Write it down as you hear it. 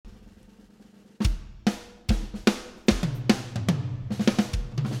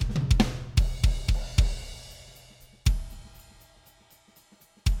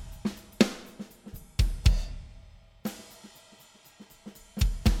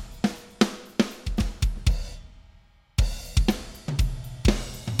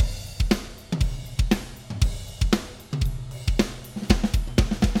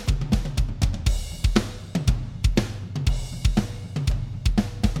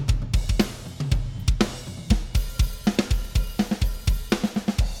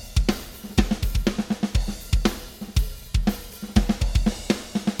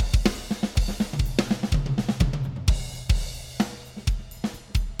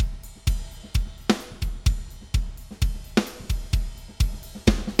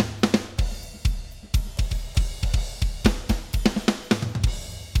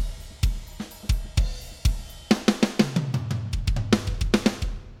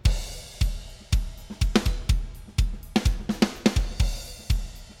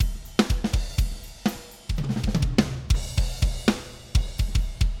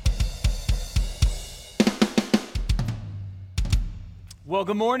Well,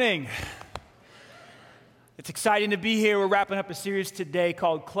 good morning. It's exciting to be here. We're wrapping up a series today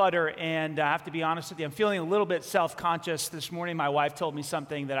called Clutter, and I have to be honest with you, I'm feeling a little bit self-conscious. This morning, my wife told me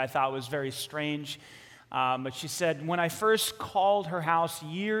something that I thought was very strange, but she said, when I first called her house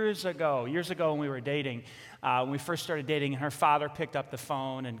years ago when we were dating, when we first started dating, and her father picked up the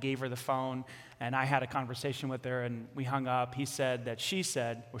phone and gave her the phone, and I had a conversation with her, and we hung up. She said that he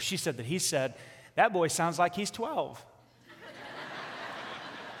said, that boy sounds like he's 12.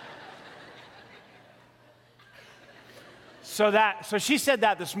 So she said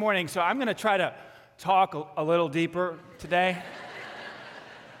that this morning, so I'm going to try to talk a little deeper today.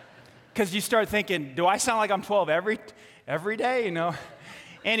 Because you start thinking, do I sound like I'm 12 every day, you know?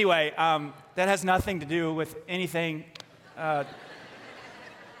 Anyway, that has nothing to do with anything.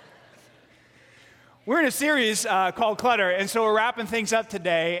 We're in a series called Clutter, and so we're wrapping things up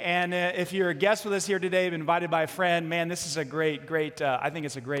today. And if you're a guest with us here today, been invited by a friend, man, this is a great, I think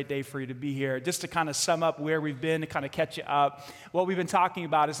it's a great day for you to be here. Just to kind of sum up where we've been, to kind of catch you up. What we've been talking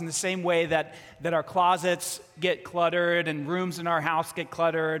about is in the same way that our closets get cluttered and rooms in our house get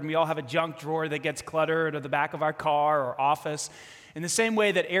cluttered, and we all have a junk drawer that gets cluttered, or the back of our car or office. In the same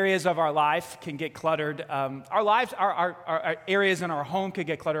way that areas of our life can get cluttered, our areas in our home can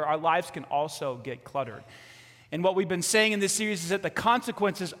get cluttered, our lives can also get cluttered. And what we've been saying in this series is that the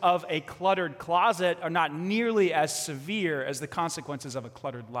consequences of a cluttered closet are not nearly as severe as the consequences of a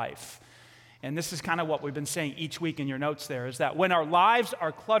cluttered life. And this is kind of what we've been saying each week in your notes there, is that when our lives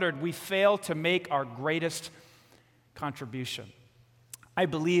are cluttered, we fail to make our greatest contribution. I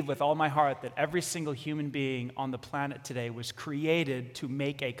believe with all my heart that every single human being on the planet today was created to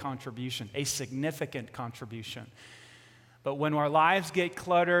make a contribution, a significant contribution. But when our lives get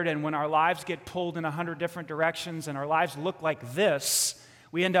cluttered and when our lives get pulled in 100 different directions and our lives look like this,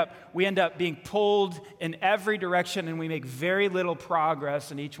 we end up being pulled in every direction, and we make very little progress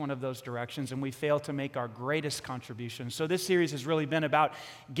in each one of those directions, and we fail to make our greatest contribution. So this series has really been about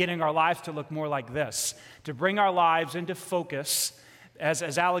getting our lives to look more like this, to bring our lives into focus.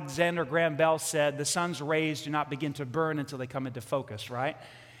 As Alexander Graham Bell said, the sun's rays do not begin to burn until they come into focus, right?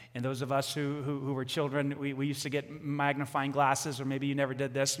 And those of us who were children, we used to get magnifying glasses, or maybe you never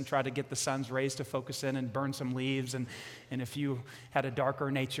did this, and try to get the sun's rays to focus in and burn some leaves. And if you had a darker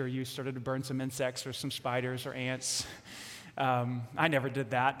nature, you started to burn some insects or some spiders or ants. I never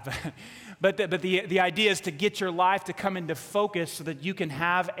did that. But the idea is to get your life to come into focus so that you can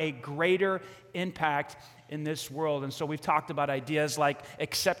have a greater impact in this world. And so we've talked about ideas like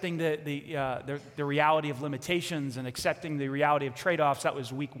accepting the reality of limitations and accepting the reality of trade-offs. That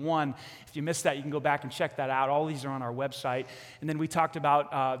was week 1. If you missed that, you can go back and check that out. All these are on our website. And then we talked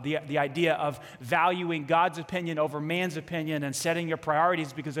about the idea of valuing God's opinion over man's opinion and setting your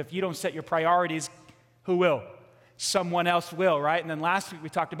priorities, because if you don't set your priorities, who will? Someone else will, right? And then last week we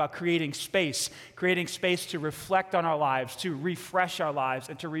talked about creating space to reflect on our lives, to refresh our lives,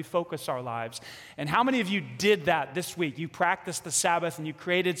 and to refocus our lives. And how many of you did that this week? You practiced the Sabbath and you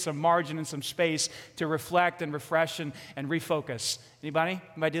created some margin and some space to reflect and refresh and refocus. Anybody?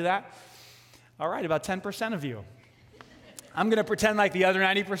 Anybody do that? All right, about 10% of you. I'm going to pretend like the other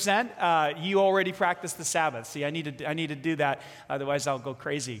 90%, you already practiced the Sabbath. See, I need to do that, otherwise I'll go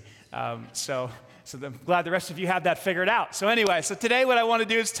crazy. So I'm glad the rest of you have that figured out. So anyway, today what I want to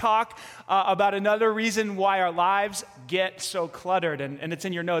do is talk about another reason why our lives get so cluttered. And it's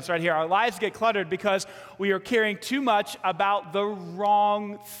in your notes right here. Our lives get cluttered because we are caring too much about the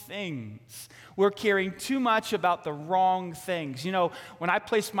wrong things. We're caring too much about the wrong things. You know, when I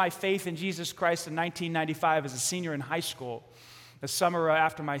placed my faith in Jesus Christ in 1995 as a senior in high school, the summer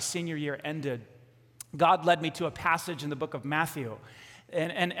after my senior year ended, God led me to a passage in the book of Matthew.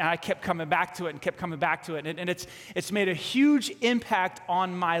 And I kept coming back to it, and it's made a huge impact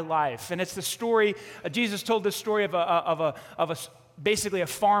on my life. And it's the story, Jesus told this story of basically a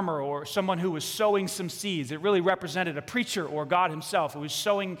farmer or someone who was sowing some seeds. It really represented a preacher or God himself who was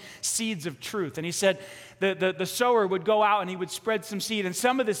sowing seeds of truth. And he said the sower would go out and he would spread some seed, and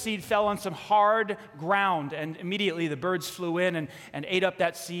some of the seed fell on some hard ground, and immediately the birds flew in and ate up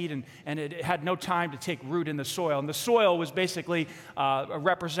that seed, and it had no time to take root in the soil. And the soil was basically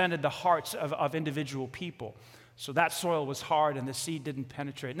represented the hearts of individual people. So that soil was hard and the seed didn't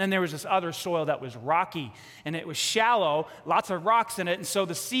penetrate. And then there was this other soil that was rocky and it was shallow, lots of rocks in it. And so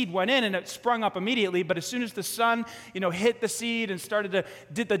the seed went in and it sprung up immediately. But as soon as the sun, hit the seed and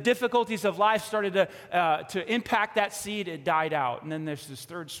the difficulties of life started to impact that seed, it died out. And then there's this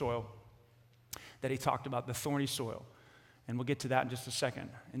third soil that he talked about, the thorny soil. And we'll get to that in just a second.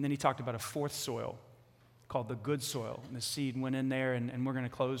 And then he talked about a fourth soil called the good soil. And the seed went in there, and we're going to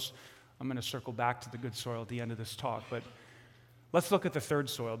close. I'm going to circle back to the good soil at the end of this talk. But Let's look at the third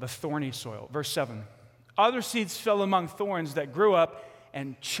soil, the thorny soil. Verse 7. Other seeds fell among thorns that grew up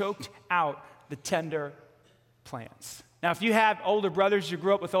and choked out the tender plants. Now, if you have older brothers, you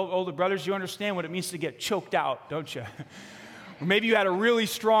grew up with older brothers, you understand what it means to get choked out, don't you? Or maybe you had a really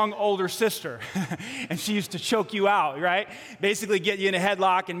strong older sister, and she used to choke you out, right? Basically get you in a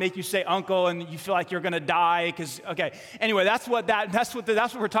headlock and make you say uncle, and you feel like you're going to die. Anyway, that's what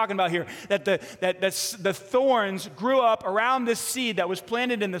we're talking about here. That the thorns grew up around this seed that was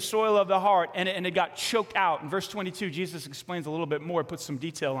planted in the soil of the heart, and it got choked out. In verse 22, Jesus explains a little bit more, puts some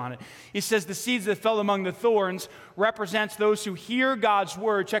detail on it. He says the seeds that fell among the thorns represents those who hear God's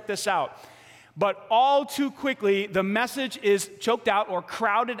word. Check this out. But all too quickly, the message is choked out or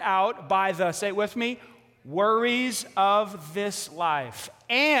crowded out by the, say it with me, worries of this life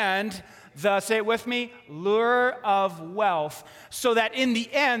and the, say it with me, lure of wealth, so that in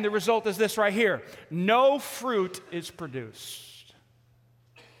the end, the result is this right here. No fruit is produced.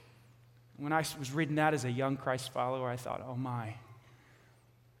 When I was reading that as a young Christ follower, I thought, oh my,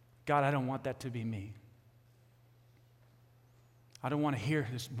 God, I don't want that to be me. I don't want to hear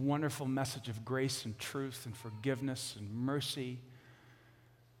this wonderful message of grace and truth and forgiveness and mercy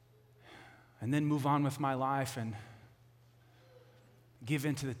and then move on with my life and give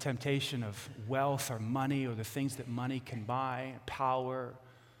in to the temptation of wealth or money or the things that money can buy, power,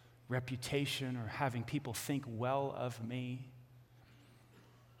 reputation, or having people think well of me.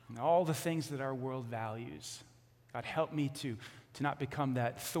 And all the things that our world values. God, help me to not become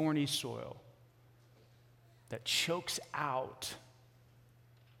that thorny soil that chokes out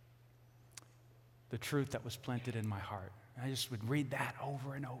the truth that was planted in my heart. And I just would read that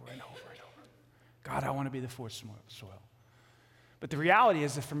over and over and over and over. God, I want to be the fourth soil. But the reality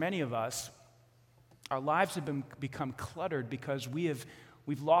is that for many of us, our lives have become cluttered because we've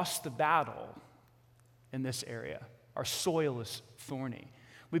lost the battle in this area. Our soil is thorny.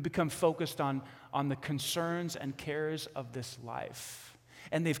 We've become focused on the concerns and cares of this life.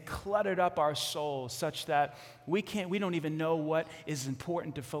 And they've cluttered up our souls such that we don't even know what is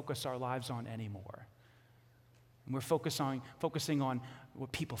important to focus our lives on anymore. And we're focusing on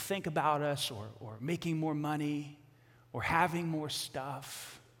what people think about us or making more money or having more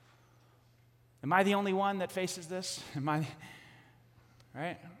stuff. Am I the only one that faces this?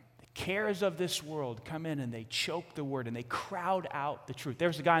 Right? The cares of this world come in and they choke the word and they crowd out the truth.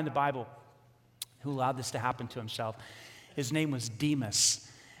 There's a guy in the Bible who allowed this to happen to himself. His name was Demas.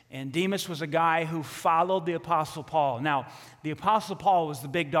 And Demas was a guy who followed the Apostle Paul. Now, the Apostle Paul was the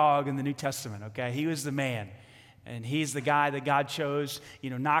big dog in the New Testament, okay? He was the man. And he's the guy that God chose,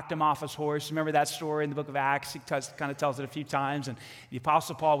 knocked him off his horse. Remember that story in the book of Acts? He kind of tells it a few times. And the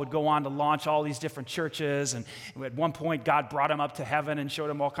Apostle Paul would go on to launch all these different churches. And at one point, God brought him up to heaven and showed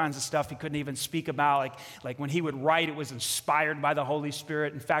him all kinds of stuff he couldn't even speak about. Like when he would write, it was inspired by the Holy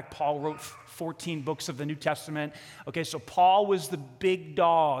Spirit. In fact, Paul wrote 14 books of the New Testament. Okay, so Paul was the big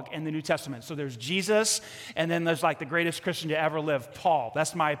dog in the New Testament. So there's Jesus, and then there's like the greatest Christian to ever live, Paul.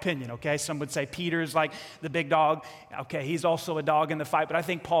 That's my opinion, okay? Some would say Peter's like the big dog. Okay, he's also a dog in the fight, but I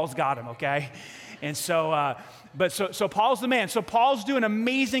think Paul's got him, okay? And so, so Paul's the man. So Paul's doing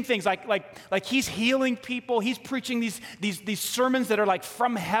amazing things, like he's healing people. He's preaching these sermons that are like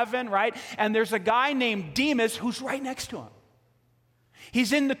from heaven, right? And there's a guy named Demas who's right next to him.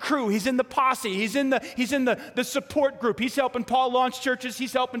 He's in the crew. He's in the posse. He's in the support group. He's helping Paul launch churches.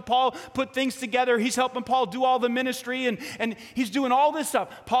 He's helping Paul put things together. He's helping Paul do all the ministry, and he's doing all this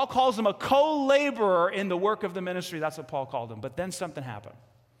stuff. Paul calls him a co-laborer in the work of the ministry. That's what Paul called him. But then something happened.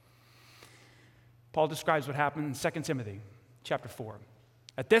 Paul describes what happened in 2 Timothy chapter 4.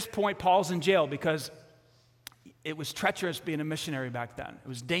 At this point, Paul's in jail because it was treacherous being a missionary back then. It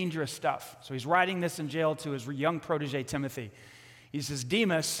was dangerous stuff. So he's writing this in jail to his young protege, Timothy. He says,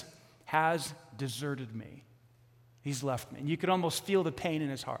 Demas has deserted me. He's left me. And you could almost feel the pain in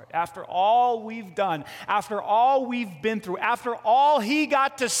his heart. After all we've done, after all we've been through, after all he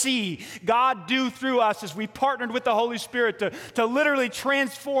got to see God do through us as we partnered with the Holy Spirit to literally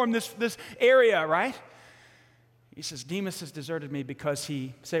transform this area, right? He says, Demas has deserted me because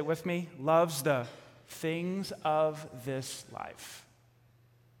he, say it with me, loves the things of this life.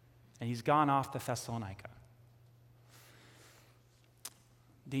 And he's gone off to Thessalonica.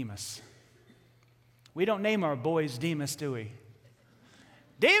 Demas. We don't name our boys Demas, do we?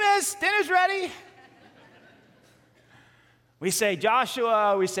 Demas, dinner's ready. We say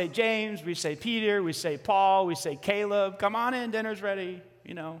Joshua, we say James, we say Peter, we say Paul, we say Caleb. Come on in, dinner's ready,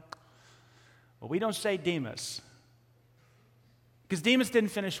 But we don't say Demas. Because Demas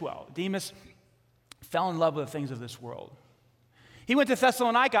didn't finish well. Demas fell in love with the things of this world. He went to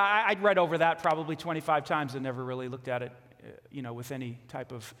Thessalonica. I'd read over that probably 25 times and never really looked at it with any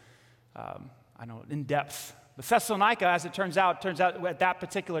type of, in-depth. But Thessalonica, as it turns out at that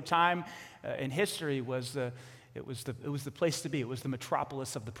particular time in history it was the place to be. It was the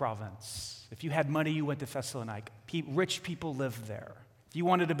metropolis of the province. If you had money, you went to Thessalonica. Rich people lived there. If you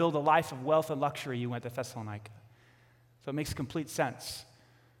wanted to build a life of wealth and luxury, you went to Thessalonica. So it makes complete sense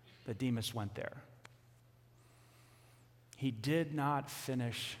that Demas went there. He did not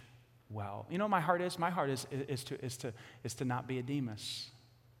finish well. You know what my heart is? My heart is to not be a Demas.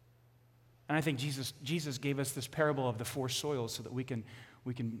 And I think Jesus gave us this parable of the four soils so that we can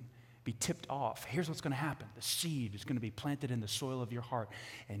be tipped off. Here's what's going to happen. The seed is going to be planted in the soil of your heart.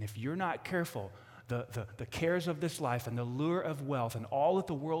 And if you're not careful, the cares of this life and the lure of wealth and all that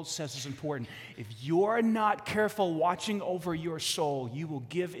the world says is important, if you're not careful watching over your soul, you will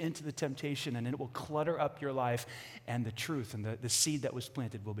give into the temptation and it will clutter up your life, and the truth and the seed that was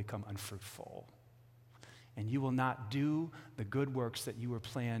planted will become unfruitful. And you will not do the good works that you were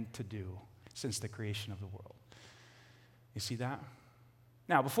planned to do since the creation of the world. You see that?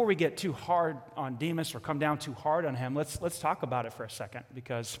 Now, before we get too hard on Demas or come down too hard on him, let's talk about it for a second,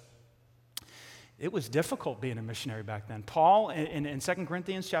 because it was difficult being a missionary back then. Paul, in 2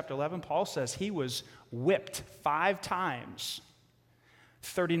 Corinthians chapter 11, Paul says he was whipped 5 times,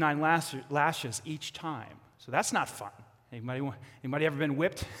 39 lashes each time. So that's not fun. Anybody ever been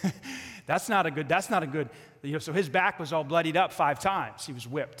whipped? That's not a good, so his back was all bloodied up 5 times. He was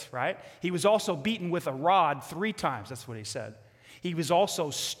whipped, right? He was also beaten with a rod 3 times. That's what he said. He was also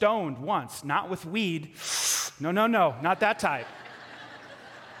stoned once, not with weed. No, not that type.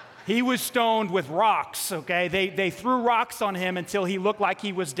 He was stoned with rocks, okay? They threw rocks on him until he looked like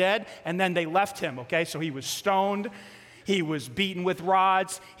he was dead, and then they left him, okay? So he was stoned. He was beaten with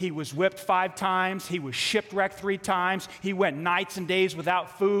rods. He was whipped 5 times. He was shipwrecked 3 times. He went nights and days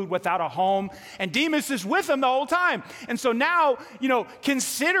without food, without a home. And Demas is with him the whole time. And so now,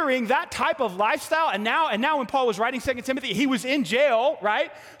 considering that type of lifestyle, and now when Paul was writing 2 Timothy, he was in jail,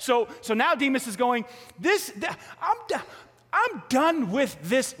 right? So now Demas is going, I'm done with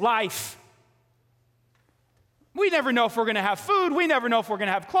this life. We never know if we're going to have food. We never know if we're going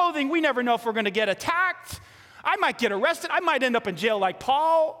to have clothing. We never know if we're going to get attacked. I might get arrested. I might end up in jail like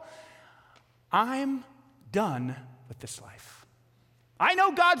Paul. I'm done with this life. I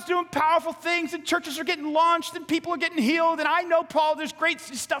know God's doing powerful things, and churches are getting launched, and people are getting healed, and I know, Paul, there's great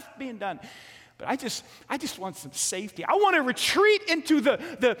stuff being done. But I just want some safety. I want to retreat into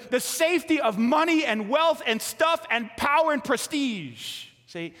the safety of money and wealth and stuff and power and prestige.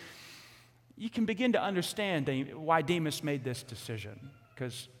 See, you can begin to understand why Demas made this decision,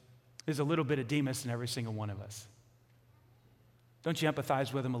 because there's a little bit of Demas in every single one of us. Don't you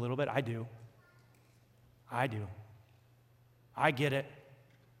empathize with him a little bit? I do. I get it.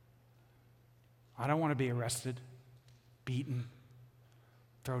 I don't want to be arrested, beaten,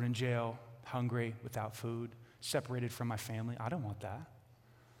 thrown in jail, hungry, without food, separated from my family. I don't want that.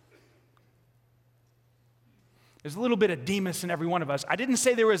 There's a little bit of Demas in every one of us. I didn't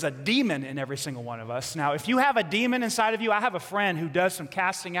say there was a demon in every single one of us. Now, if you have a demon inside of you, I have a friend who does some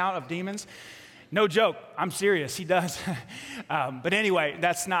casting out of demons. No joke. I'm serious. He does. But anyway,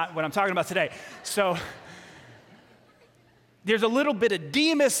 that's not what I'm talking about today. So there's a little bit of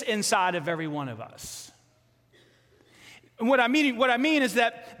Demas inside of every one of us. And what I mean is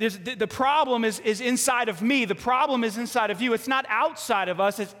that the problem is inside of me. The problem is inside of you. It's not outside of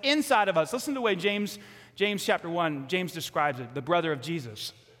us. It's inside of us. Listen to the way James chapter 1, James describes it, the brother of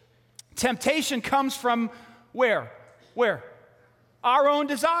Jesus. Temptation comes from where? Where? Our own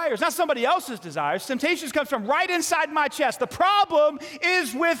desires, not somebody else's desires. Temptation comes from right inside my chest. The problem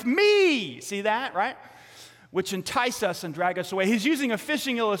is with me. See that, right? Which entice us and drag us away. He's using a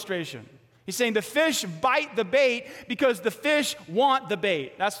fishing illustration. He's saying the fish bite the bait because the fish want the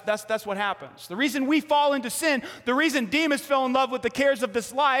bait. That's what happens. The reason we fall into sin, the reason Demas fell in love with the cares of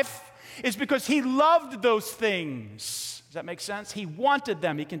this life, is because he loved those things. Does that make sense? He wanted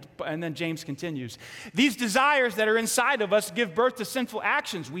them. And then James continues. These desires that are inside of us give birth to sinful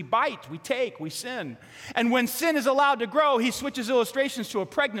actions. We bite, we take, we sin. And when sin is allowed to grow, he switches illustrations to a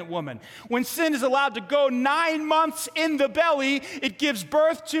pregnant woman. When sin is allowed to go 9 months in the belly, it gives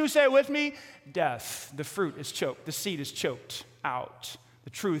birth to, say it with me, death. The fruit is choked. The seed is choked out. The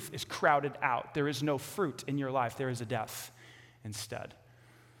truth is crowded out. There is no fruit in your life. There is a death instead.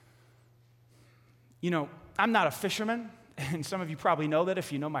 I'm not a fisherman, and some of you probably know that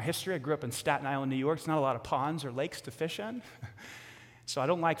if you know my history. I grew up in Staten Island, New York. There's not a lot of ponds or lakes to fish in, so I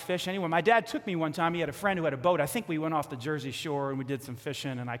don't like fish anyway. My dad took me one time. He had a friend who had a boat. I think we went off the Jersey Shore, and we did some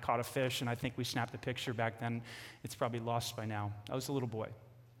fishing, and I caught a fish, and I think we snapped a picture back then. It's probably lost by now. I was a little boy.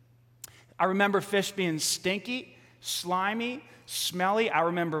 I remember fish being stinky, slimy, smelly. I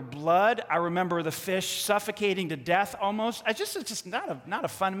remember blood. I remember the fish suffocating to death almost. It's just not a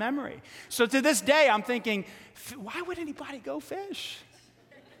fun memory. So to this day, I'm thinking, why would anybody go fish?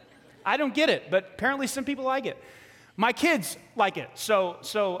 I don't get it, but apparently some people like it. My kids like it.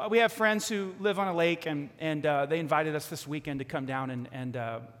 So we have friends who live on a lake, and they invited us this weekend to come down and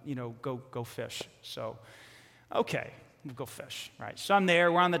go fish. So, okay. We'll go fish, right? So I'm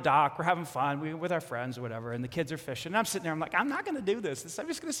there, we're on the dock, we're having fun, with our friends or whatever, and the kids are fishing. And I'm sitting there, I'm like, I'm not going to do this. I'm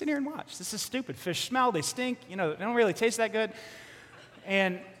just going to sit here and watch. This is stupid. Fish smell, they stink, they don't really taste that good.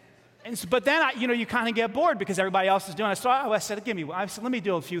 But then, you kind of get bored because everybody else is doing it. So I said, let me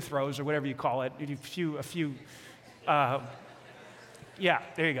do a few throws or whatever you call it, a few there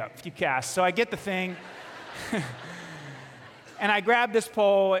you go, a few casts. So I get the thing. And I grabbed this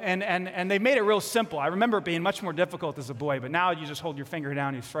pole, and they made it real simple. I remember it being much more difficult as a boy, but now you just hold your finger down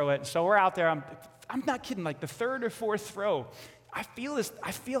and you throw it. And so we're out there. I'm not kidding, like the third or fourth throw, I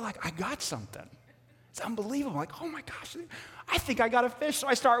feel like I got something. It's unbelievable. I'm like, oh my gosh, I think I got a fish. So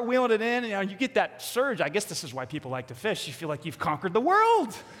I start wheeling it in, and you get that surge. I guess this is why people like to fish. You feel like you've conquered the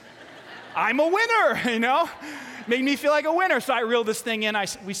world. I'm a winner, Made me feel like a winner. So I reeled this thing in.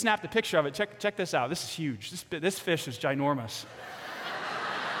 We snapped a picture of it. Check this out. This is huge. This fish is ginormous.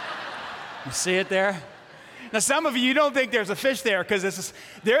 You see it there? Now, some of you don't think there's a fish there because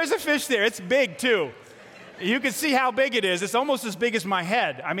there's a fish there. It's big, too. You can see how big it is. It's almost as big as my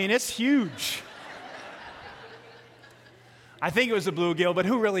head. I mean, it's huge. I think it was a bluegill, but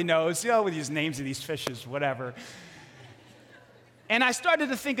who really knows? With these names of these fishes, whatever. And I started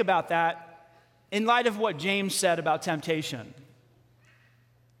to think about that in light of what James said about temptation.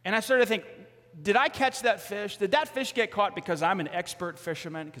 And I started to think, did I catch that fish? Did that fish get caught because I'm an expert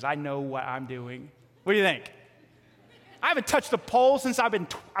fisherman, because I know what I'm doing? What do you think? I haven't touched a pole since I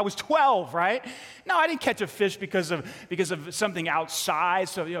was 12, right? No, I didn't catch a fish because of something outside.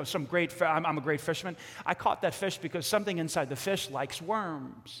 So, I'm a great fisherman. I caught that fish because something inside the fish likes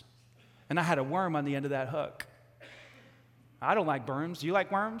worms. And I had a worm on the end of that hook. I don't like worms. Do you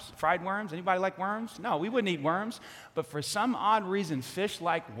like worms? Fried worms? Anybody like worms? No, we wouldn't eat worms. But for some odd reason, fish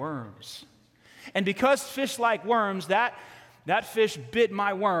like worms. And because fish like worms, that fish bit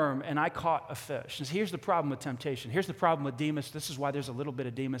my worm, and I caught a fish. And here's the problem with temptation. Here's the problem with Demas. This is why there's a little bit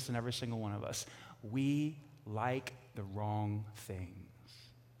of Demas in every single one of us. We like the wrong things.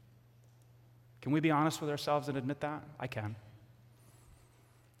 Can we be honest with ourselves and admit that? I can.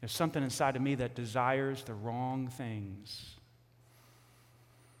 There's something inside of me that desires the wrong things.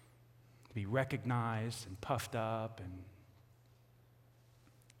 To be recognized and puffed up and,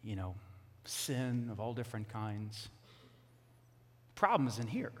 sin of all different kinds. The problem is in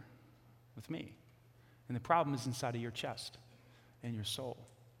here with me. And the problem is inside of your chest and your soul.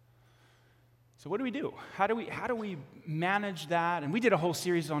 So what do we do? How do we manage that? And we did a whole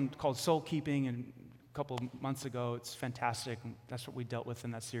series called Soul Keeping a couple of months ago. It's fantastic. That's what we dealt with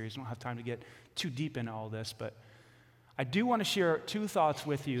in that series. I don't have time to get too deep into all this, but I do want to share two thoughts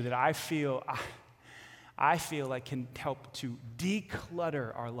with you that I feel like can help to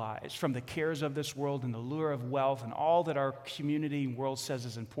declutter our lives from the cares of this world and the lure of wealth and all that our community and world says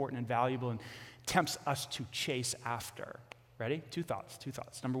is important and valuable and tempts us to chase after. Ready? Two thoughts.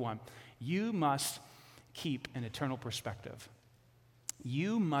 Number one, you must keep an eternal perspective.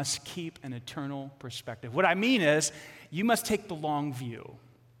 You must keep an eternal perspective. What I mean is, you must take the long view.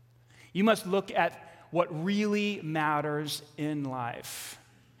 You must look at what really matters in life.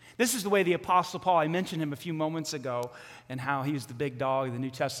 This is the way the Apostle Paul, I mentioned him a few moments ago, and how he was the big dog of the New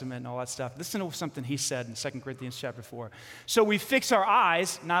Testament and all that stuff. Listen to something he said in 2 Corinthians chapter 4. So we fix our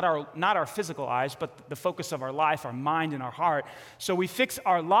eyes, not our physical eyes, but the focus of our life, our mind and our heart. So we fix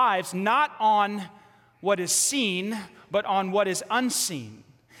our lives not on what is seen, but on what is unseen.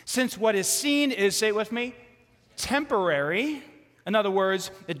 Since what is seen is, say it with me, temporary. In other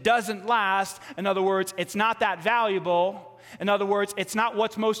words, it doesn't last. In other words, it's not that valuable. In other words, it's not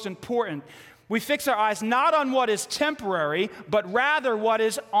what's most important. We fix our eyes not on what is temporary, but rather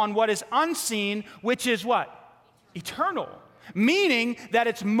on what is unseen, which is what? Eternal. Meaning that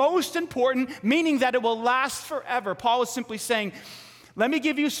it's most important, meaning that it will last forever. Paul is simply saying, let me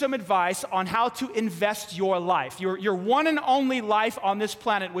give you some advice on how to invest your life, your one and only life on this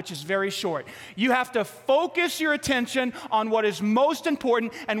planet, which is very short. You have to focus your attention on what is most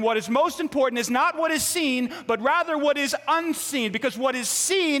important, and what is most important is not what is seen, but rather what is unseen, because what is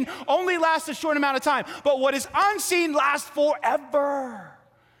seen only lasts a short amount of time, but what is unseen lasts forever.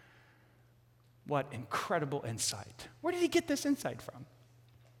 What incredible insight. Where did he get this insight from?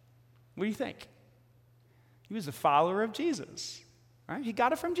 What do you think? He was a follower of Jesus. Right? He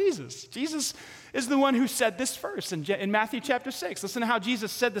got it from Jesus. Jesus is the one who said this first in Matthew chapter 6. Listen to how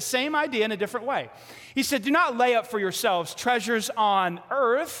Jesus said the same idea in a different way. He said, do not lay up for yourselves treasures on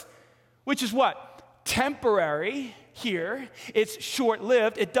earth, which is what? Temporary here. It's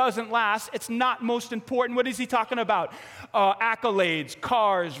short-lived. It doesn't last. It's not most important. What is he talking about? Accolades,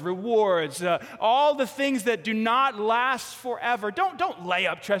 cars, rewards, all the things that do not last forever. Don't lay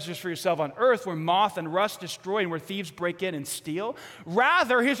up treasures for yourself on earth where moth and rust destroy and where thieves break in and steal.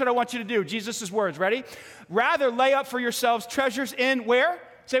 Rather, here's what I want you to do. Jesus' words, ready? Rather, lay up for yourselves treasures in where?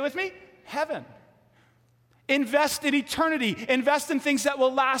 Say it with me. Heaven. Invest in eternity. Invest in things that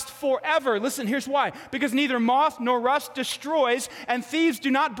will last forever. Listen, here's why. Because neither moth nor rust destroys, and thieves do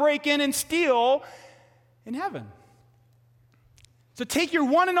not break in and steal in heaven. So take your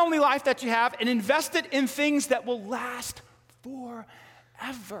one and only life that you have and invest it in things that will last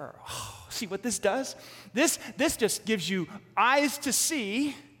forever. Oh, see what this does? This just gives you eyes to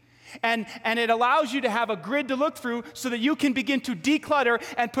see. And it allows you to have a grid to look through so that you can begin to declutter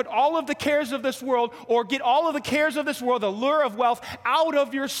and put all of the cares of this world, or get all of the cares of this world, the lure of wealth, out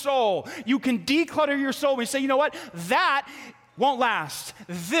of your soul. You can declutter your soul. We say, you know what? That won't last.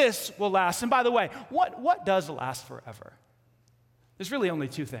 This will last. And by the way, what does last forever? There's really only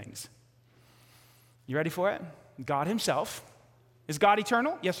two things. You ready for it? God himself. Is God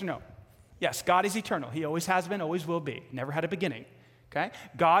eternal? Yes or no? Yes, God is eternal. He always has been, always will be. Never had a beginning. Okay?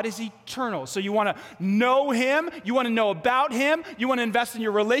 God is eternal. So you want to know him. You want to know about him. You want to invest in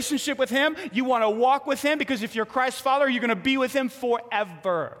your relationship with him. You want to walk with him, because if you're Christ's follower, you're going to be with him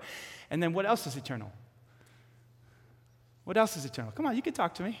forever. And then what else is eternal? What else is eternal? Come on, you can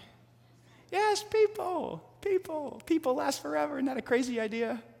talk to me. Yes, people. People last forever. Isn't that a crazy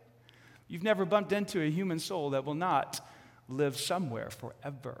idea? You've never bumped into a human soul that will not live somewhere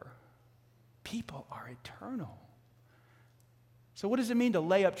forever. People are eternal. So what does it mean to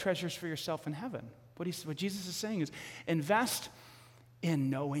lay up treasures for yourself in heaven? What Jesus is saying is invest in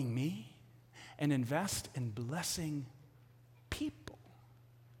knowing me and invest in blessing people,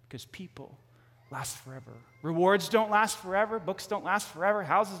 because people last forever. Rewards don't last forever. Books don't last forever.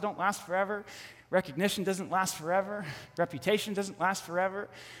 Houses don't last forever. Recognition doesn't last forever. Reputation doesn't last forever.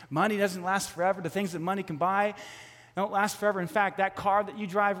 Money doesn't last forever. The things that money can buy don't last forever. In fact, that car that you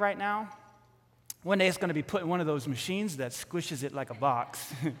drive right now, one day it's going to be put in one of those machines that squishes it like a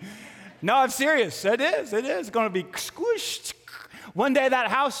box. No, I'm serious. It is. It's going to be squished. One day that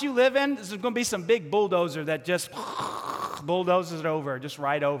house you live in, there's going to be some big bulldozer that just bulldozes it over, just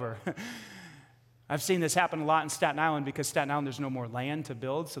right over. I've seen this happen a lot in Staten Island, because Staten Island, there's no more land to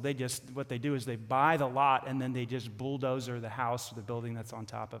build. So what they do is they buy the lot and then they just bulldozer the house or the building that's on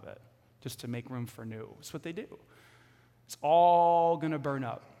top of it, just to make room for new. That's what they do. It's all going to burn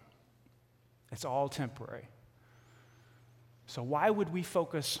up. It's all temporary. So why would we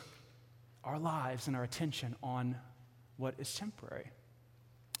focus our lives and our attention on what is temporary?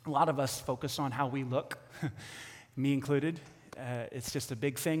 A lot of us focus on how we look, me included. It's just a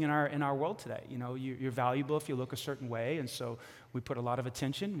big thing in our world today. You know, you're valuable if you look a certain way, and so we put a lot of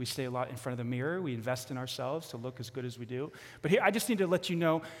attention. We stay a lot in front of the mirror. We invest in ourselves to look as good as we do. But here, I just need to let you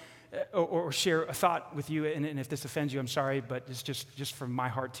know, or share a thought with you, and if this offends you, I'm sorry, but it's just from my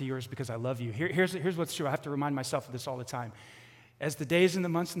heart to yours, because I love you. Here's what's true. I have to remind myself of this all the time. As the days and the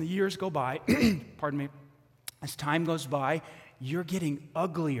months and the years go by, pardon me, as time goes by, you're getting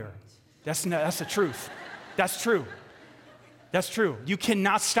uglier. That's the truth. That's true. That's true. You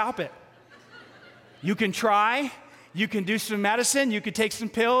cannot stop it. You can try. You can do some medicine, you can take some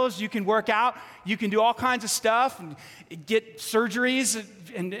pills, you can work out, you can do all kinds of stuff, and get surgeries,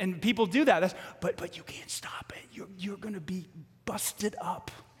 and people do that. But you can't stop it. You're going to be busted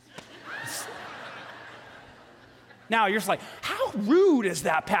up. Now, you're just like, how rude is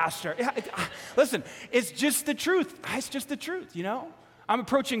that, Pastor? Listen, it's just the truth. It's just the truth, you know? I'm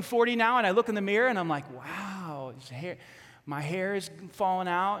approaching 40 now, and I look in the mirror, and I'm like, wow, my hair is falling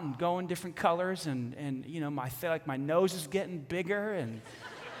out and going different colors, and you know, I feel like my nose is getting bigger, and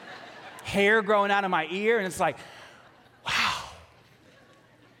hair growing out of my ear, and it's like, wow,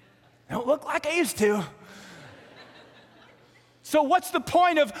 I don't look like I used to. So what's the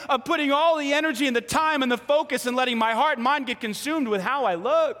point of putting all the energy and the time and the focus and letting my heart and mind get consumed with how I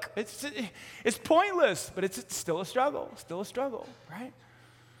look? It's pointless, but it's still a struggle, right?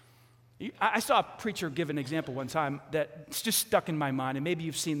 I saw a preacher give an example one time that's just stuck in my mind, and maybe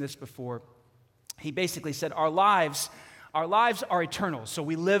you've seen this before. He basically said, our lives are eternal, so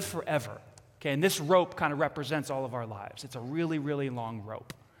we live forever. Okay, and this rope kind of represents all of our lives. It's a really, really long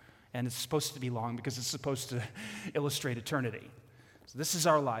rope, and it's supposed to be long because it's supposed to illustrate eternity. So this is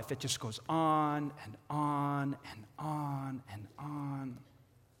our life. It just goes on and on and on and on.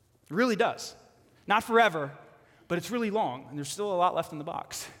 It really does. Not forever, but it's really long, and there's still a lot left in the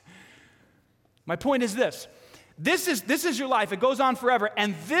box. My point is this. This is your life. It goes on forever,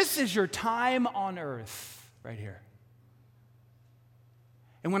 and this is your time on earth right here.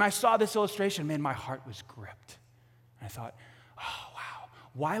 And when I saw this illustration, man, my heart was gripped. And I thought, oh, wow,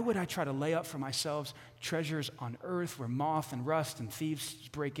 why would I try to lay up for myself treasures on earth where moth and rust and thieves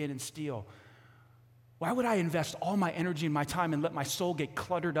break in and steal? Why would I invest all my energy and my time and let my soul get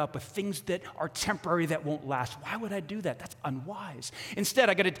cluttered up with things that are temporary that won't last? Why would I do that? That's unwise. Instead,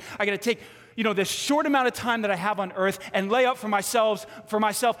 I gotta take, this short amount of time that I have on earth and lay up for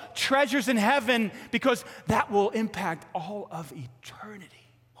myself treasures in heaven, because that will impact all of eternity.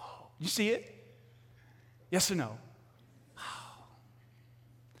 Whoa. You see it? Yes or no? Wow.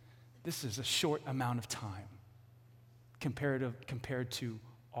 This is a short amount of time compared to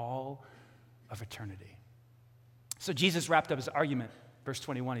all of eternity. So Jesus wrapped up his argument. Verse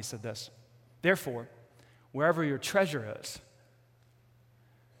 21, he said this: therefore, wherever your treasure is,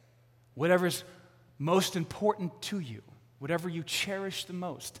 whatever's most important to you, whatever you cherish the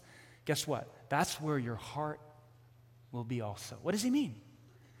most, guess what? That's where your heart will be also. What does he mean?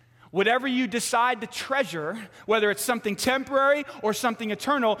 Whatever you decide to treasure, whether it's something temporary or something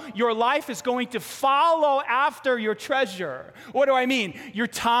eternal, your life is going to follow after your treasure. What do I mean? Your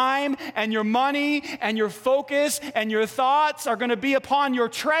time and your money and your focus and your thoughts are going to be upon your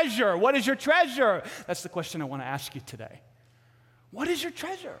treasure. What is your treasure? That's the question I want to ask you today. What is your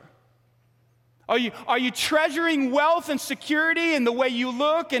treasure? Are you treasuring wealth and security in the way you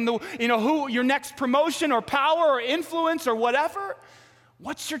look and who your next promotion or power or influence or whatever?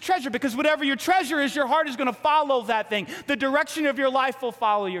 What's your treasure? Because whatever your treasure is, your heart is going to follow that thing. The direction of your life will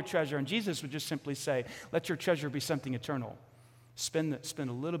follow your treasure. And Jesus would just simply say, let your treasure be something eternal. Spend a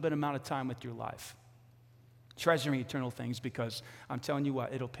little bit amount of time with your life, treasuring eternal things, because I'm telling you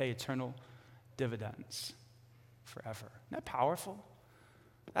what, it'll pay eternal dividends forever. Isn't that powerful?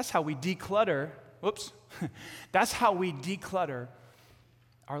 That's how we declutter, that's how we declutter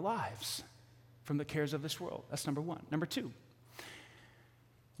our lives from the cares of this world. That's number one. Number two,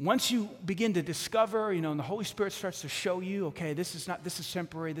 once you begin to discover, and the Holy Spirit starts to show you, okay, this is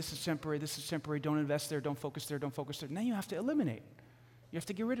temporary, don't invest there, don't focus there. Now you have to eliminate. You have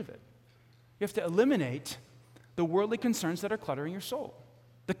to get rid of it. You have to eliminate the worldly concerns that are cluttering your soul.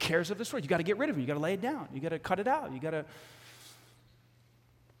 The cares of this world. You got to get rid of them. You got to lay it down. You got to cut it out. You got to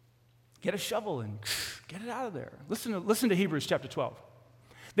get a shovel and get it out of there. Listen to Hebrews chapter 12.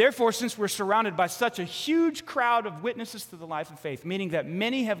 Therefore, since we're surrounded by such a huge crowd of witnesses to the life of faith, meaning that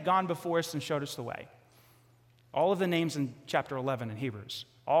many have gone before us and showed us the way. All of the names in chapter 11 in Hebrews,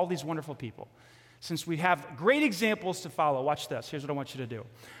 all these wonderful people. Since we have great examples to follow, watch this. Here's what I want you to do.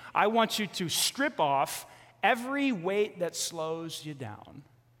 I want you to strip off every weight that slows you down.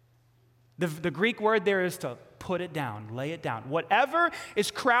 The Greek word there is to put it down, lay it down. Whatever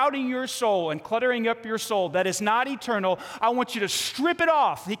is crowding your soul and cluttering up your soul that is not eternal, I want you to strip it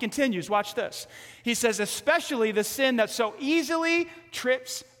off. He continues, watch this. He says, especially the sin that so easily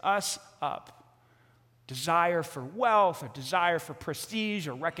trips us up. Desire for wealth or desire for prestige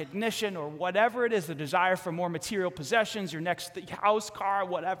or recognition or whatever it is, the desire for more material possessions, your next house, car,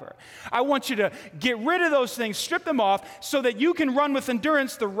 whatever. I want you to get rid of those things, strip them off so that you can run with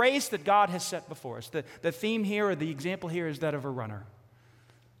endurance the race that God has set before us. The theme here or the example here is that of a runner.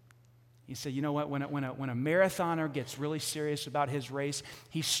 He said, you know what, when a marathoner gets really serious about his race,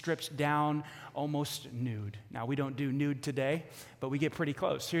 he strips down almost nude. Now, we don't do nude today, but we get pretty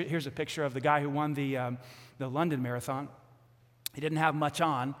close. Here's a picture of the guy who won the London Marathon. He didn't have much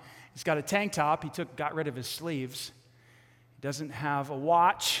on. He's got a tank top. He got rid of his sleeves. He doesn't have a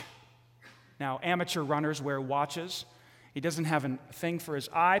watch. Now, amateur runners wear watches. He doesn't have a thing for his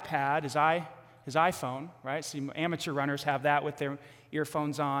iPad, his iPhone, right? See, amateur runners have that with their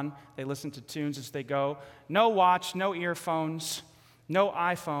earphones on. They listen to tunes as they go. No watch, no earphones, no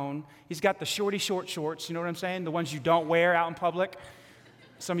iPhone. He's got the short shorts, you know what I'm saying? The ones you don't wear out in public.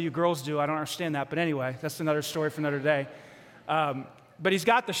 Some of you girls do. I don't understand that. But anyway, that's another story for another day. But he's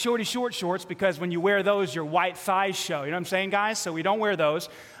got the short shorts because when you wear those, your white thighs show. You know what I'm saying, guys? So we don't wear those.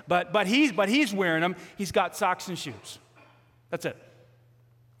 But he's wearing them. He's got socks and shoes. That's it.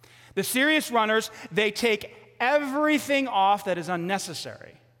 The serious runners, they take everything off that is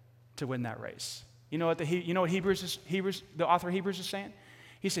unnecessary to win that race. You know what the author of Hebrews is saying?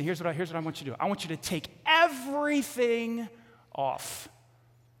 He said, here's what I want you to do. I want you to take everything off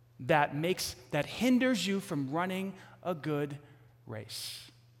that hinders you from running a good race.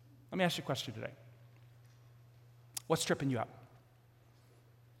 Let me ask you a question today. What's tripping you up?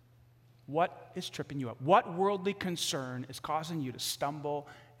 What is tripping you up? What worldly concern is causing you to stumble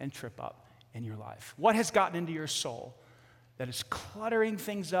and trip up in your life? What has gotten into your soul that is cluttering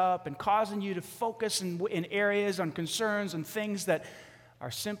things up and causing you to focus in areas on concerns and things that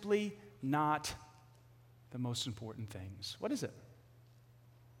are simply not the most important things? What is it?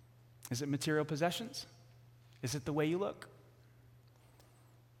 Is it material possessions? Is it the way you look?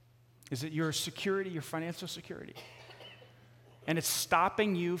 Is it your security, your financial security? And it's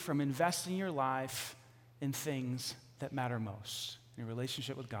stopping you from investing your life in things that matter most, in your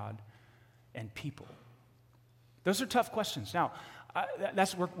relationship with God and people. Those are tough questions. Now,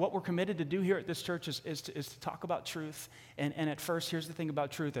 that's what we're committed to do here at this church is to talk about truth. And at first, here's the thing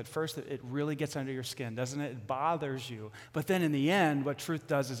about truth. At first, it really gets under your skin, doesn't it? It bothers you. But then in the end, what truth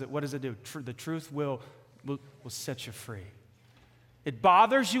does is, what does it do? The truth will set you free. It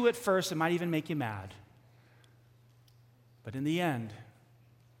bothers you at first. It might even make you mad. But in the end,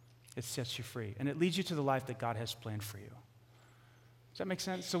 it sets you free. And it leads you to the life that God has planned for you. Does that make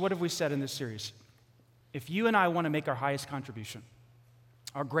sense? So what have we said in this series? If you and I want to make our highest contribution,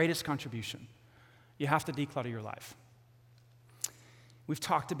 our greatest contribution, you have to declutter your life. We've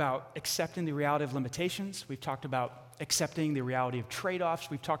talked about accepting the reality of limitations. We've talked about accepting the reality of trade-offs.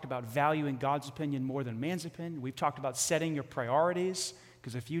 We've talked about valuing God's opinion more than man's opinion. We've talked about setting your priorities,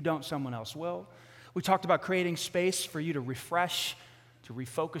 because if you don't, someone else will. We talked about creating space for you to refresh, to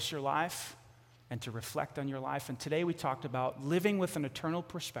refocus your life, and to reflect on your life. And today we talked about living with an eternal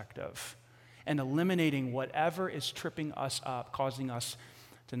perspective and eliminating whatever is tripping us up, causing us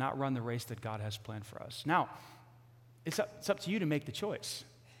to not run the race that God has planned for us. Now, it's up to you to make the choice.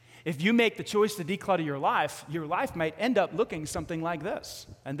 If you make the choice to declutter your life might end up looking something like this.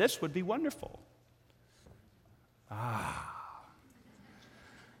 And this would be wonderful.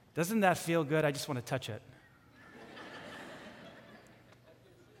 Doesn't that feel good? I just want to touch it.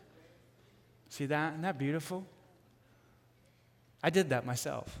 See that? Isn't that beautiful? I did that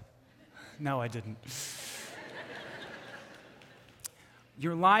myself. No, I didn't.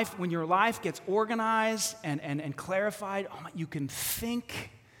 When your life gets organized and clarified, you can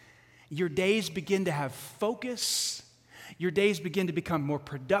think. Your days begin to have focus. Your days begin to become more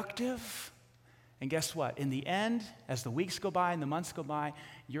productive. And guess what? In the end, as the weeks go by and the months go by,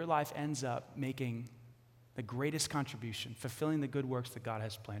 your life ends up making the greatest contribution, fulfilling the good works that God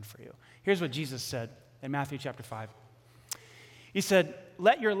has planned for you. Here's what Jesus said in Matthew chapter 5. He said,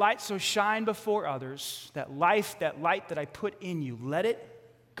 "Let your light so shine before others, that light that I put in you, let it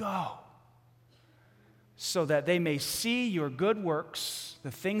go, so that they may see your good works,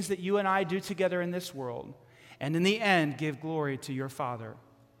 the things that you and I do together in this world, and in the end give glory to your Father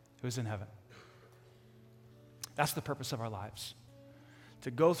who is in heaven." That's the purpose of our lives.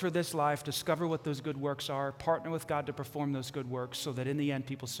 To go through this life, discover what those good works are, partner with God to perform those good works, so that in the end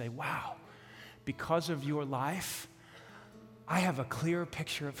people say, wow, because of your life, I have a clear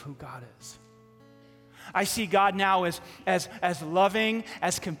picture of who God is. I see God now as loving,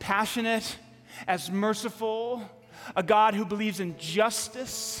 as compassionate, as merciful, a God who believes in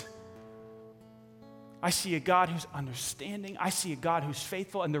justice. I see a God who's understanding. I see a God who's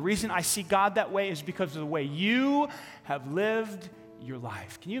faithful. And the reason I see God that way is because of the way you have lived your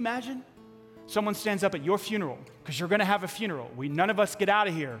life. Can you imagine? Someone stands up at your funeral, because you're going to have a funeral. None of us get out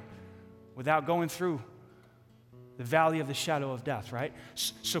of here without going through the valley of the shadow of death, right?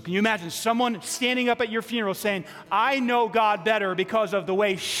 So can you imagine someone standing up at your funeral saying, I know God better because of the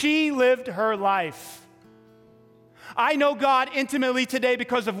way she lived her life. I know God intimately today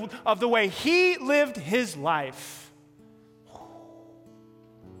because of the way he lived his life.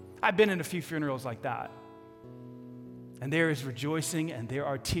 I've been in a few funerals like that. And there is rejoicing, and there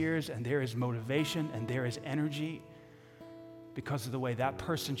are tears, and there is motivation, and there is energy because of the way that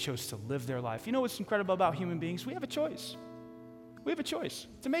person chose to live their life. You know what's incredible about human beings? We have a choice. We have a choice.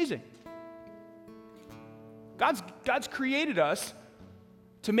 It's amazing. God's created us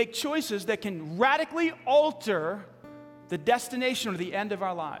to make choices that can radically alter the destination or the end of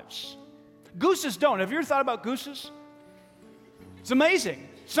our lives. Gooses don't. Have you ever thought about gooses? It's amazing.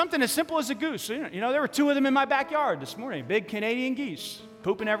 Something as simple as a goose. You know, there were 2 of them in my backyard this morning, big Canadian geese,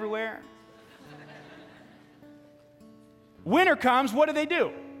 pooping everywhere. Winter comes, what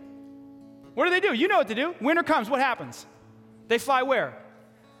do? What do? You know what to do. Winter comes, what happens? They fly where?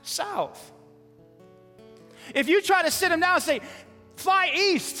 South. If you try to sit them down and say, fly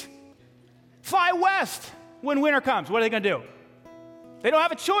east, fly west, when winter comes, what are they going to do? They don't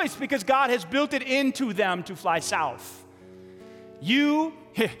have a choice because God has built it into them to fly south. You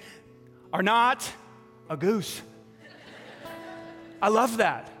are not a goose. I love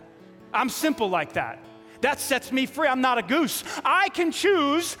that. I'm simple like that. That sets me free. I'm not a goose. I can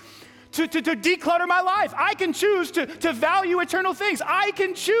choose to declutter my life. I can choose to value eternal things. I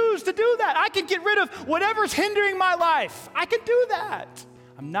can choose to do that. I can get rid of whatever's hindering my life. I can do that.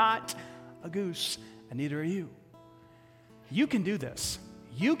 I'm not a goose, and neither are you. You can do this.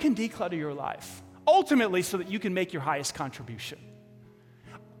 You can declutter your life, ultimately so that you can make your highest contribution.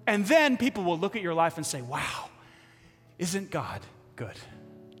 And then people will look at your life and say, wow, isn't God good?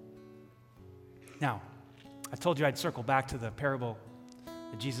 Now, I told you I'd circle back to the parable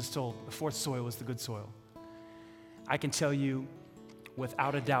that Jesus told. The fourth soil was the good soil. I can tell you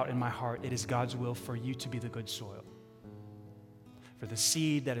without a doubt in my heart, it is God's will for you to be the good soil. For the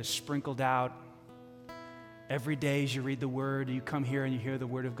seed that is sprinkled out every day as you read the word, you come here and you hear the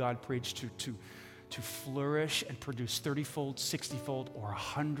word of God preached to flourish and produce 30-fold, 60-fold, or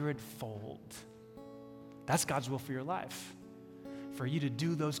 100-fold. That's God's will for your life, for you to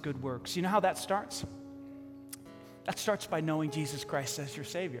do those good works. You know how that starts? That starts by knowing Jesus Christ as your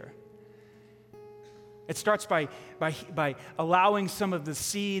Savior. It starts by allowing some of the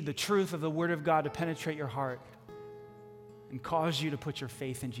seed, the truth of the Word of God to penetrate your heart and cause you to put your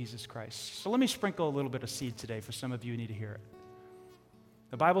faith in Jesus Christ. So let me sprinkle a little bit of seed today for some of you who need to hear it.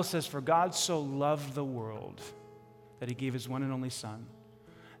 The Bible says, "For God so loved the world that he gave his one and only Son,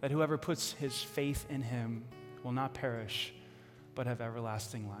 that whoever puts his faith in him will not perish, but have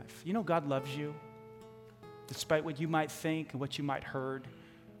everlasting life." You know God loves you, despite what you might think and what you might heard.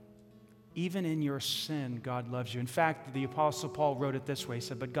 Even in your sin, God loves you. In fact, the Apostle Paul wrote it this way. He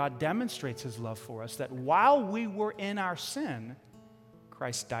said, "But God demonstrates his love for us, that while we were in our sin,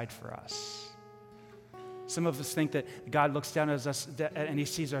 Christ died for us." Some of us think that God looks down at us and he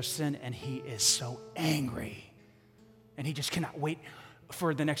sees our sin and he is so angry. And he just cannot wait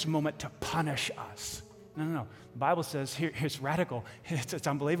for the next moment to punish us. No. The Bible says, here's radical, it's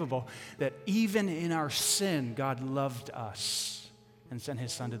unbelievable, that even in our sin, God loved us and sent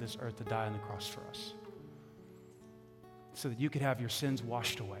his Son to this earth to die on the cross for us. So that you could have your sins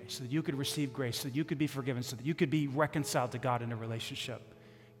washed away, so that you could receive grace, so that you could be forgiven, so that you could be reconciled to God in a relationship.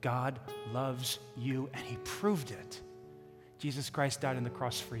 God loves you, and he proved it. Jesus Christ died on the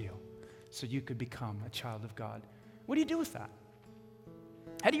cross for you, so you could become a child of God. What do you do with that?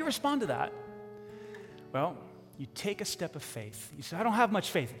 How do you respond to that? Well, you take a step of faith. You say, "I don't have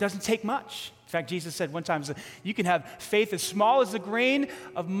much faith." It doesn't take much. In fact, Jesus said one time, you can have faith as small as the grain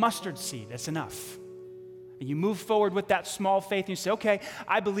of mustard seed. That's enough. And you move forward with that small faith, and you say, "Okay,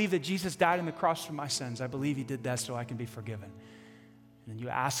 I believe that Jesus died on the cross for my sins. I believe he did that so I can be forgiven." And then you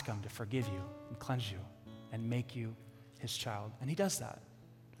ask him to forgive you and cleanse you and make you his child. And he does that.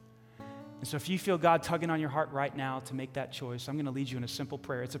 And so if you feel God tugging on your heart right now to make that choice, I'm going to lead you in a simple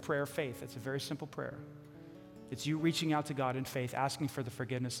prayer. It's a prayer of faith. It's a very simple prayer. It's you reaching out to God in faith, asking for the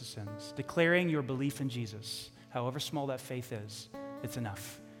forgiveness of sins, declaring your belief in Jesus. However small that faith is, it's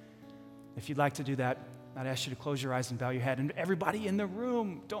enough. If you'd like to do that, I'd ask you to close your eyes and bow your head. And everybody in the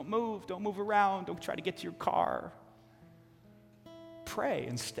room, don't move around, don't try to get to your car. Pray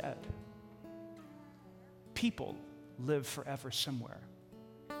instead. People live forever somewhere.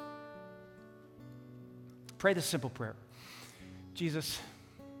 Pray this simple prayer. Jesus,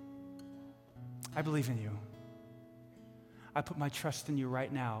 I believe in you. I put my trust in you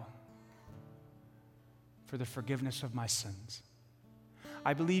right now for the forgiveness of my sins.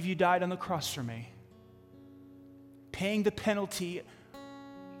 I believe you died on the cross for me, paying the penalty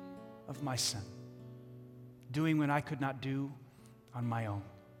of my sin, doing what I could not do on my own.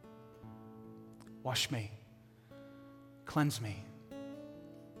 Wash me, cleanse me,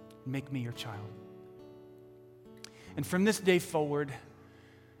 make me your child. And from this day forward,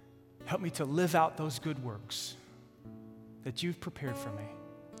 help me to live out those good works that you've prepared for me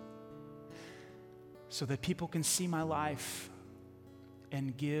so that people can see my life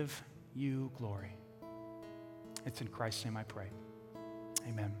and give you glory. It's in Christ's name I pray.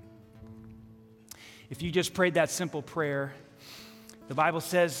 Amen. If you just prayed that simple prayer, the Bible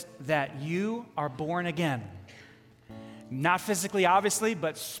says that you are born again. Not physically, obviously,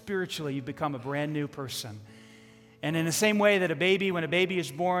 but spiritually, you've become a brand new person. And in the same way that when a baby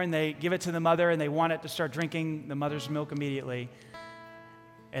is born, they give it to the mother and they want it to start drinking the mother's milk immediately.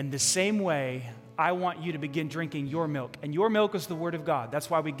 In the same way, I want you to begin drinking your milk. And your milk is the Word of God. That's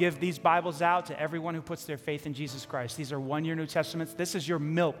why we give these Bibles out to everyone who puts their faith in Jesus Christ. These are one-year New Testaments. This is your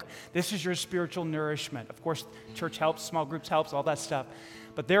milk. This is your spiritual nourishment. Of course, church helps, small groups helps, all that stuff.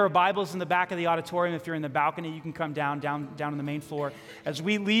 But there are Bibles in the back of the auditorium. If you're in the balcony, you can come down on the main floor. As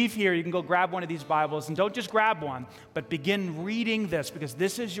we leave here, you can go grab one of these Bibles. And don't just grab one, but begin reading this, because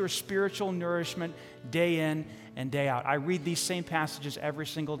this is your spiritual nourishment day in and day out. I read these same passages every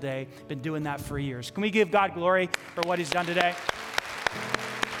single day. Been doing that for years. Can we give God glory for what he's done today?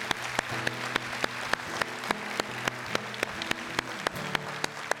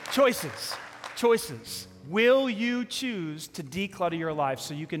 Choices. Choices. Will you choose to declutter your life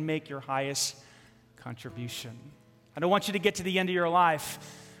so you can make your highest contribution? I don't want you to get to the end of your life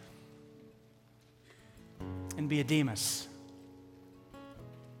and be a Demas.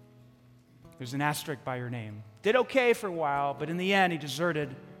 There's an asterisk by your name. Did okay for a while, but in the end, he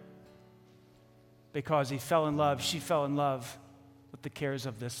deserted because he fell in love, she fell in love with the cares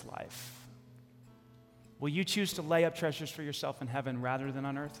of this life. Will you choose to lay up treasures for yourself in heaven rather than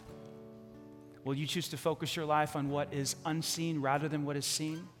on earth? Will you choose to focus your life on what is unseen rather than what is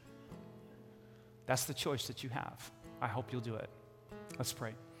seen? That's the choice that you have. I hope you'll do it. Let's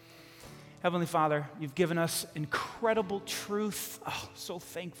pray. Heavenly Father, you've given us incredible truth. Oh, so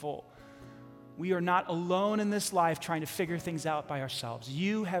thankful. We are not alone in this life trying to figure things out by ourselves.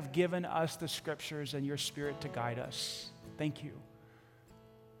 You have given us the scriptures and your Spirit to guide us. Thank you.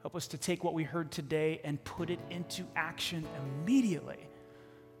 Help us to take what we heard today and put it into action immediately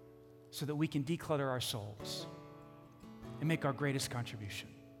so that we can declutter our souls and make our greatest contribution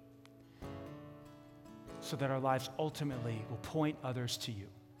so that our lives ultimately will point others to you.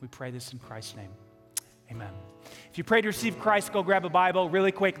 We pray this in Christ's name. Amen. If you pray to receive Christ, go grab a Bible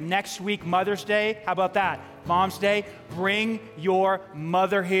really quick. Next week, Mother's Day. How about that? Mom's Day. Bring your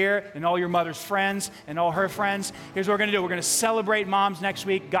mother here and all your mother's friends and all her friends. Here's what we're going to do. We're going to celebrate moms next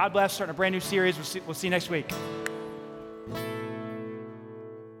week. God bless. Starting a brand new series. We'll see you next week.